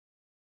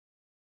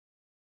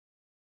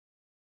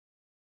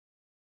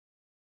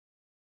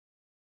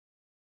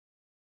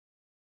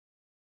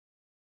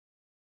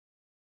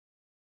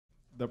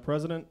the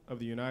President of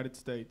the United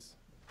States.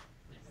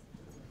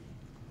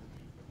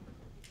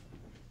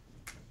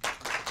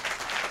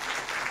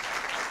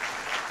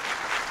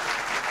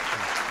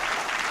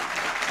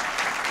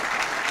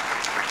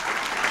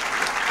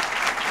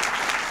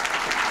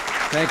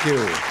 Thank you.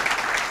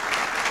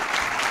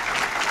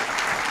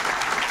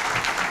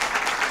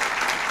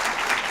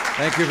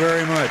 Thank you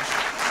very much.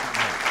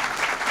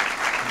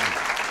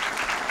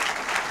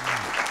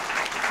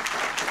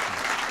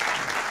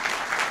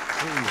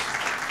 Please.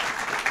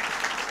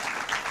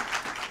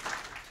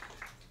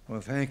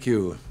 Well, thank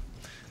you.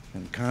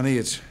 And Connie,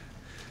 it's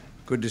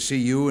good to see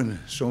you and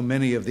so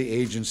many of the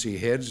agency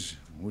heads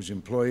whose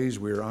employees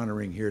we're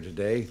honoring here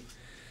today.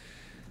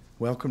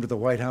 Welcome to the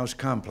White House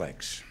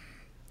complex.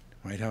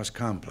 White House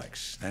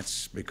complex.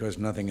 That's because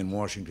nothing in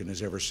Washington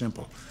is ever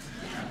simple.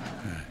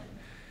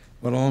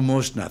 Well,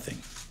 almost nothing.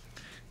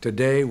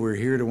 Today, we're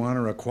here to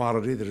honor a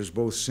quality that is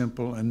both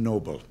simple and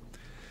noble.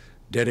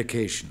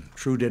 Dedication,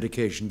 true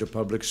dedication to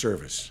public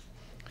service.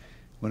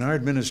 When our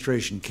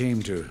administration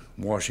came to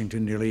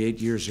Washington nearly 8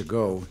 years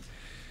ago,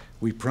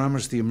 we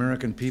promised the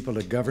American people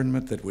a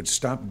government that would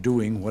stop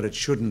doing what it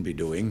shouldn't be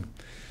doing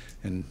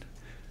and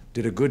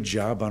did a good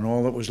job on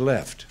all that was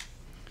left.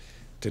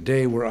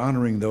 Today, we're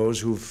honoring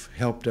those who've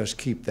helped us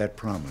keep that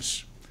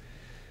promise.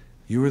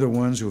 You are the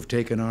ones who have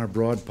taken our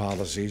broad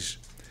policies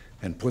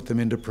and put them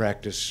into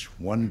practice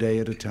one day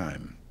at a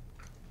time.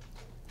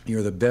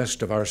 You're the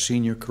best of our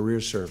senior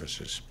career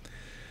services,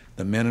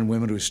 the men and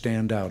women who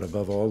stand out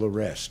above all the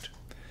rest.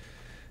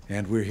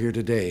 And we're here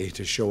today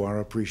to show our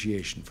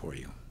appreciation for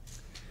you.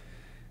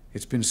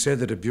 It's been said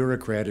that a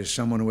bureaucrat is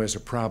someone who has a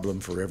problem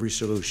for every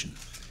solution.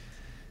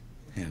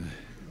 And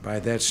by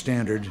that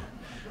standard,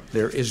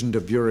 there isn't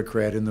a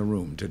bureaucrat in the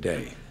room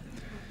today.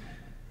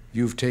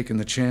 You've taken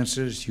the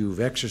chances, you've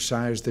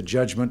exercised the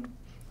judgment,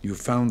 you've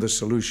found the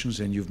solutions,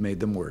 and you've made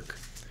them work.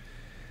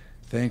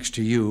 Thanks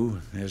to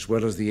you, as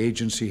well as the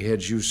agency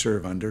heads you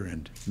serve under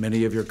and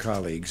many of your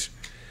colleagues,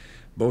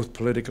 both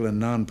political and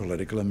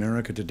non-political,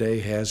 America today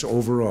has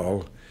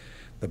overall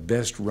the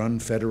best run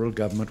federal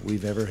government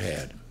we've ever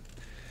had.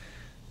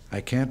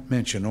 I can't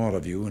mention all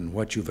of you and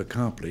what you've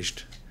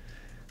accomplished,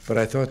 but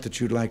I thought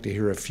that you'd like to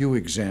hear a few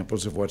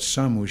examples of what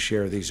some who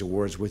share these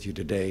awards with you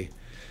today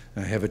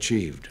have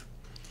achieved.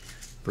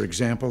 For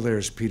example,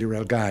 there's Peter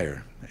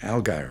Allgaier,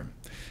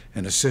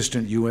 an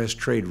assistant U.S.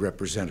 trade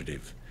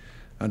representative.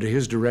 Under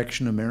his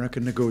direction,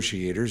 American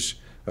negotiators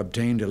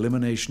obtained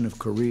elimination of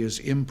Korea's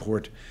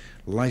import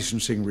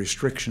licensing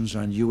restrictions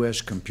on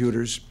U.S.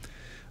 computers,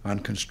 on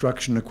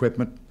construction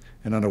equipment,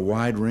 and on a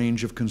wide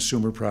range of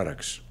consumer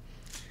products.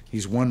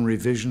 He's won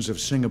revisions of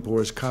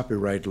Singapore's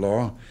copyright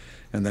law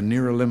and the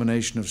near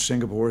elimination of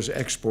Singapore's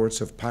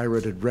exports of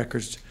pirated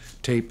records,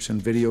 tapes,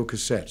 and video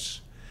cassettes.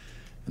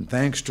 And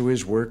thanks to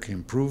his work,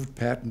 improved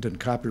patent and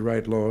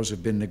copyright laws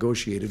have been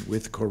negotiated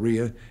with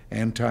Korea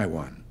and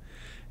Taiwan,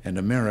 and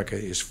America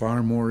is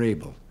far more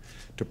able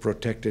to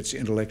protect its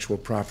intellectual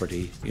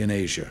property in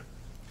Asia.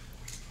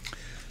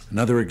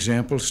 Another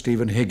example,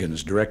 Stephen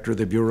Higgins, director of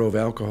the Bureau of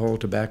Alcohol,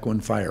 Tobacco,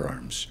 and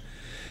Firearms,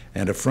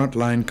 and a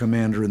frontline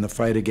commander in the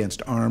fight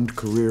against armed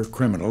career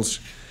criminals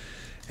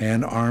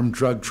and armed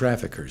drug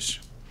traffickers.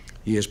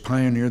 He has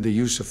pioneered the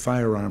use of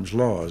firearms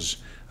laws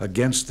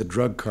against the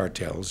drug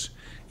cartels,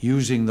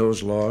 using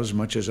those laws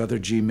much as other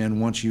G-men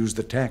once used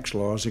the tax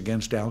laws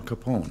against Al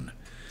Capone.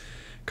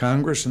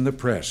 Congress and the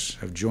press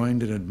have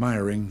joined in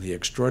admiring the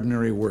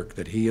extraordinary work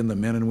that he and the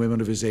men and women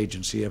of his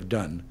agency have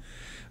done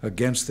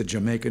against the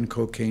Jamaican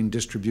Cocaine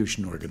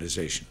Distribution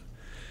Organization.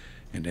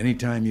 And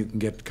anytime you can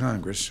get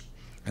Congress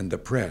and the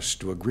press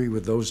to agree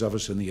with those of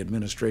us in the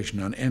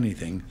administration on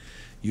anything,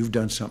 you've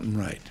done something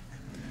right.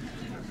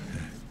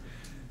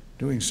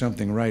 Doing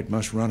something right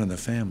must run in the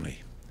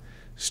family.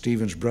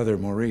 Stephen's brother,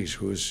 Maurice,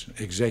 who is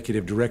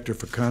Executive Director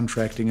for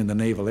Contracting in the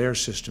Naval Air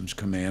Systems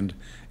Command,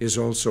 is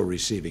also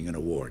receiving an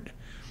award.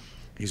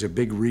 He's a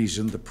big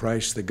reason the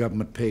price the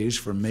government pays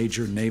for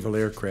major naval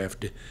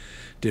aircraft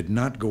did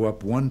not go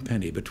up 1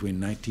 penny between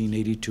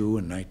 1982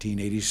 and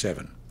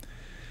 1987.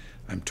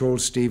 I'm told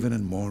Stephen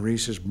and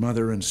Maurice's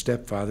mother and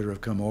stepfather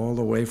have come all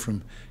the way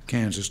from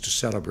Kansas to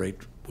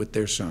celebrate with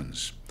their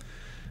sons.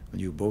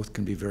 And you both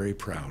can be very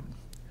proud.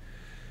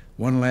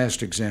 One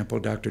last example,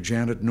 Dr.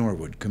 Janet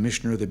Norwood,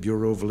 Commissioner of the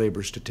Bureau of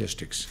Labor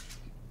Statistics.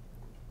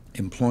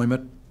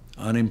 Employment,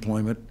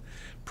 unemployment,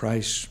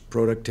 price,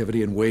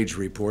 productivity, and wage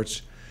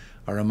reports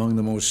are among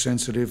the most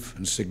sensitive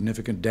and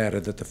significant data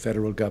that the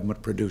federal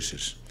government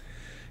produces.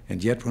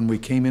 And yet, when we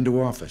came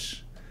into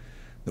office,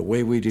 the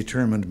way we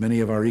determined many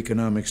of our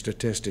economic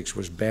statistics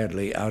was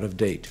badly out of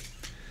date.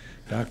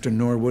 Dr.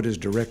 Norwood has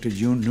directed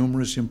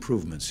numerous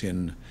improvements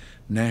in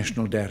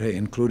national data,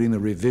 including the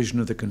revision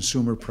of the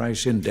Consumer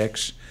Price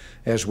Index,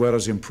 as well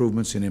as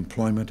improvements in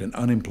employment and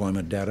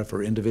unemployment data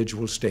for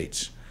individual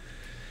states.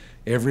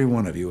 Every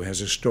one of you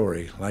has a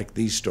story like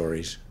these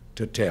stories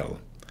to tell.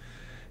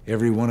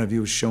 Every one of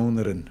you has shown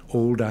that an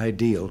old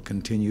ideal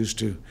continues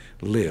to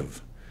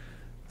live,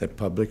 that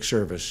public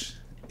service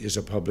is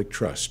a public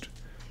trust.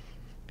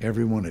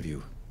 Every one of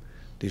you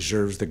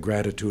deserves the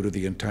gratitude of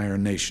the entire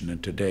nation,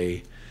 and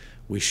today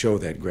we show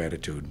that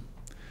gratitude.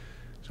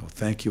 So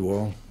thank you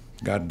all.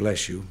 God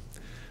bless you.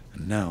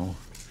 And now,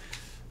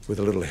 with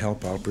a little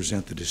help, I'll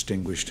present the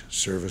Distinguished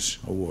Service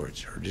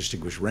Awards, or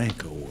Distinguished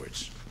Rank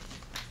Awards.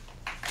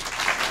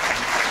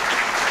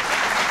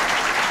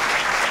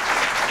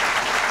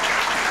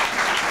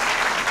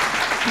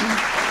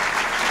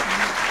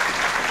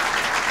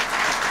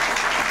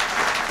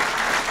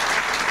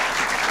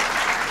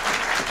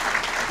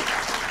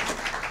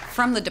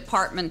 From the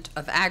Department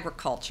of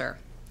Agriculture,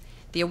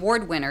 the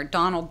award winner,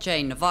 Donald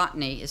J.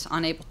 Novotny, is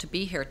unable to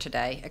be here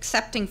today,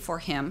 accepting for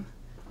him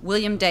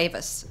William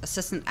Davis,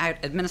 Assistant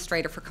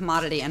Administrator for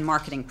Commodity and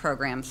Marketing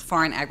Programs,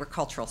 Foreign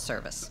Agricultural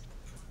Service.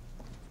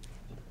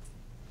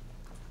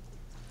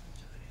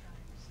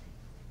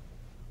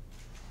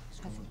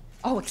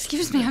 Oh,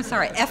 excuse me, I'm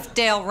sorry. F.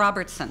 Dale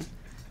Robertson,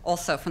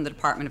 also from the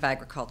Department of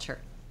Agriculture.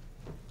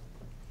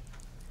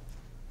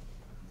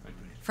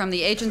 From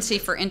the Agency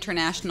for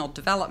International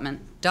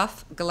Development,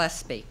 Duff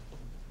Gillespie.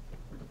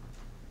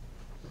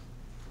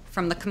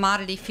 From the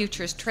Commodity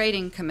Futures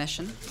Trading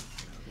Commission,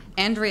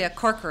 Andrea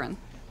Corcoran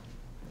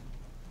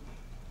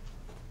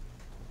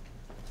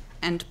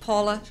and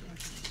Paula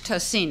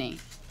Tosini.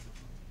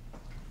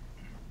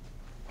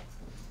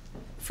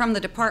 From the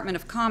Department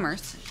of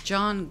Commerce,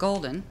 John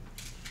Golden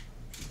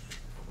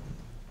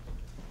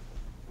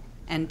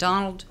and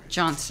Donald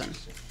Johnson.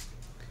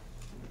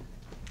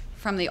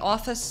 From the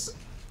Office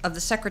of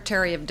the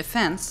Secretary of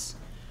Defense,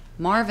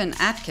 Marvin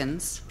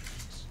Atkins,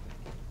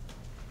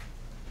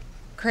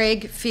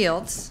 Craig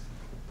Fields,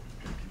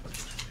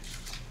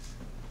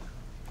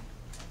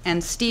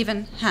 and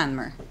Stephen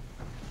Hanmer.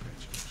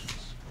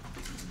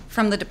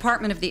 From the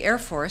Department of the Air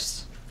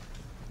Force,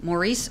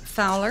 Maurice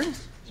Fowler,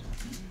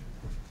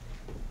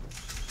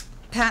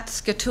 Pat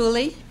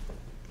Scatulli.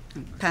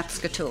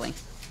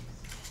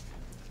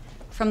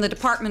 From the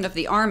Department of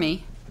the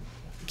Army,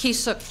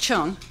 Ki-Suk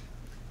Chung,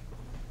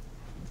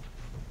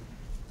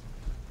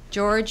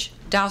 George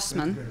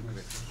Dousman,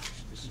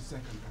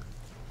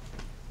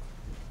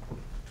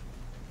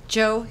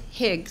 Joe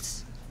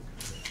Higgs,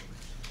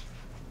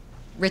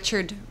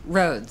 Richard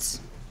Rhodes.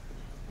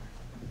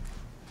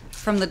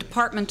 From the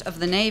Department of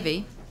the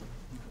Navy,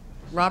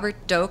 Robert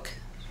Doak,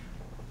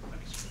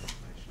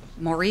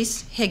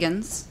 Maurice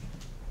Higgins,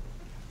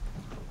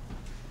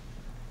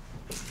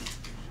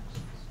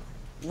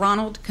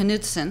 Ronald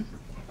Knudsen,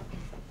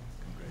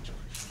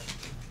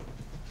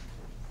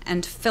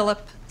 and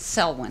Philip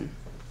Selwyn.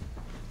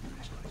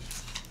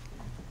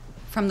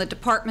 From the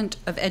Department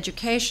of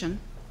Education,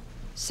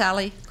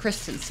 Sally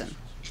Christensen.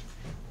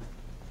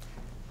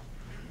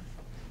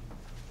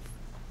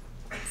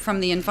 From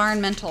the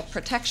Environmental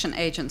Protection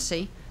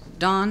Agency,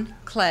 Don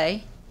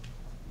Clay,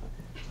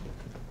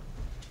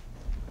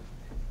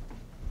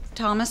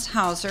 Thomas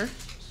Hauser,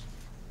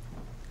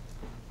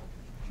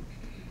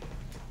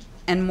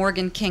 and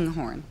Morgan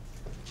Kinghorn.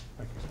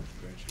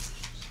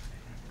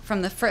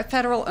 From the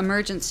Federal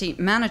Emergency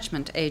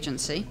Management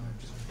Agency,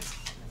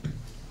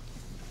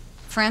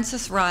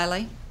 Francis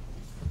Riley.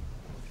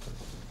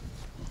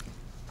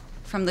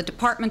 From the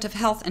Department of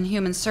Health and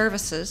Human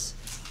Services,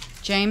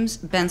 James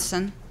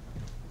Benson,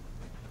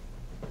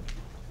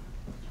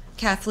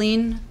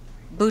 Kathleen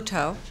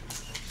Butow,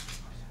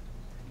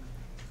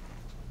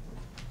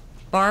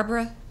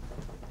 Barbara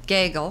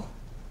Gagel,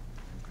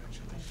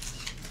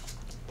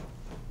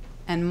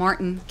 and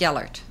Martin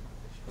Gellert.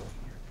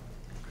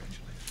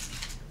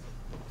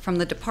 From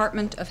the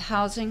Department of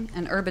Housing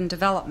and Urban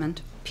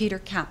Development, Peter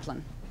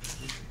Kaplan.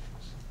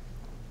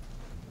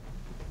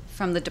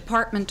 From the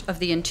Department of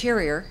the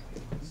Interior,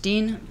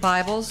 Dean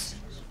Bibles,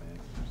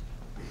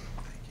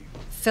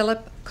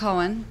 Philip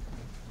Cohen,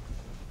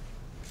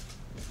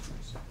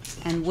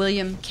 and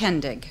William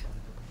Kendig.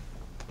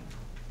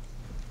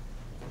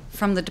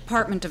 From the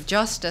Department of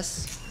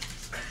Justice,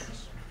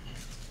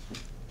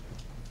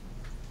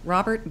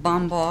 Robert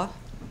Bombaugh,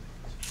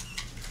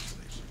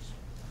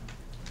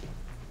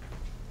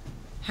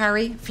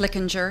 Harry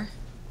Flickinger,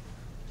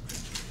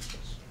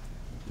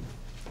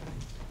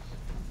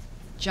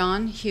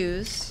 John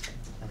Hughes,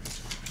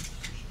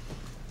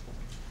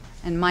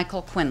 and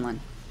Michael Quinlan.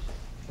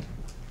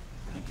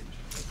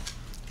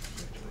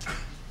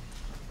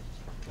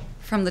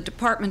 From the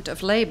Department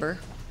of Labor,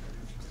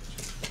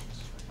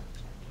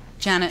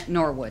 Janet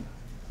Norwood.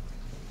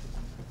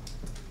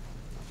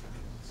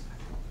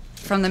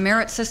 From the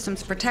Merit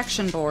Systems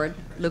Protection Board,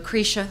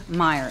 Lucretia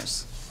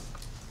Myers.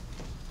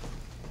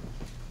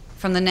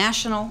 From the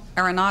National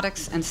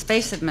Aeronautics and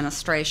Space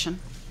Administration,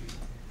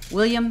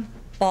 William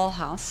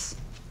Ballhouse,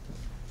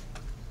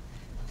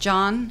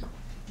 John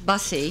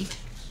Bussey,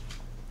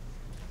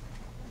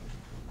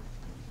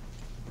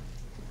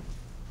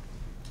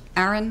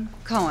 Aaron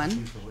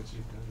Cohen,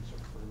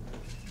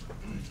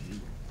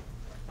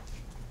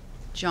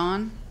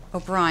 John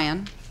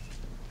O'Brien,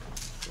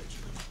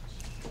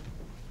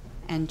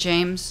 and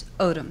James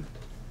Odom.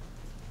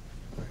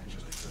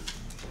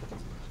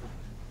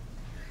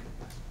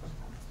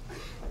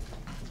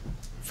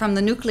 From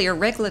the Nuclear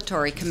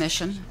Regulatory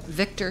Commission,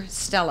 Victor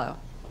Stello.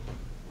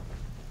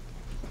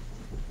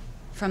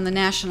 From the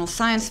National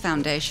Science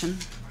Foundation,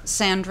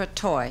 Sandra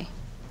Toy.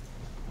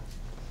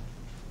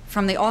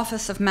 From the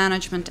Office of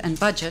Management and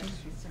Budget,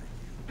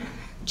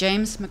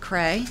 James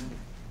McCrae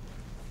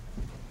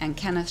and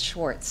Kenneth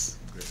Schwartz.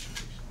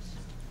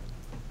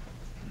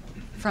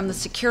 From the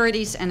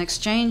Securities and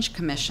Exchange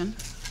Commission,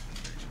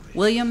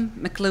 William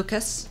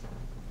McLucas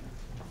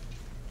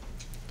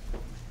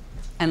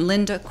and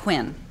Linda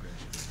Quinn.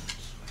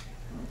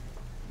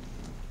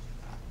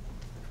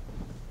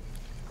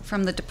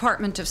 From the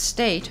Department of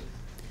State,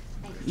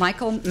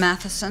 Michael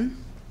Matheson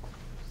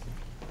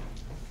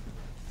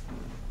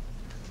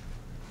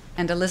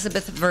and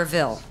Elizabeth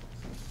Verville.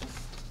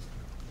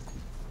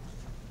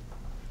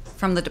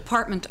 From the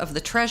Department of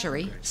the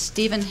Treasury,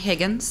 Stephen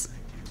Higgins,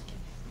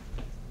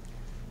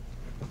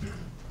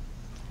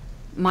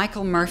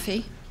 Michael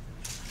Murphy,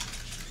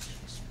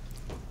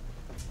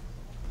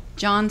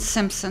 John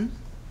Simpson,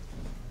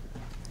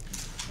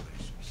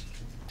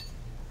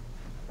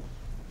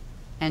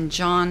 and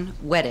John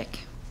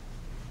Weddick.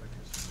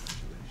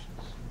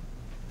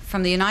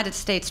 From the United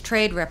States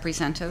Trade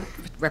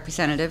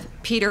Representative,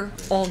 Peter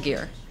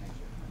Olgier.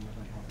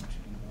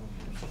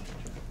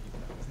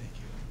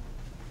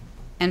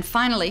 And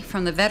finally,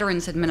 from the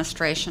Veterans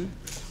Administration,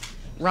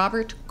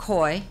 Robert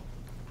Coy,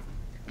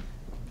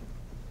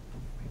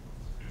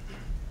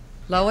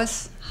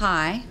 Lois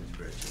High,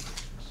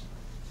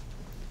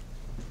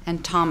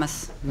 and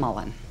Thomas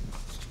Mullen.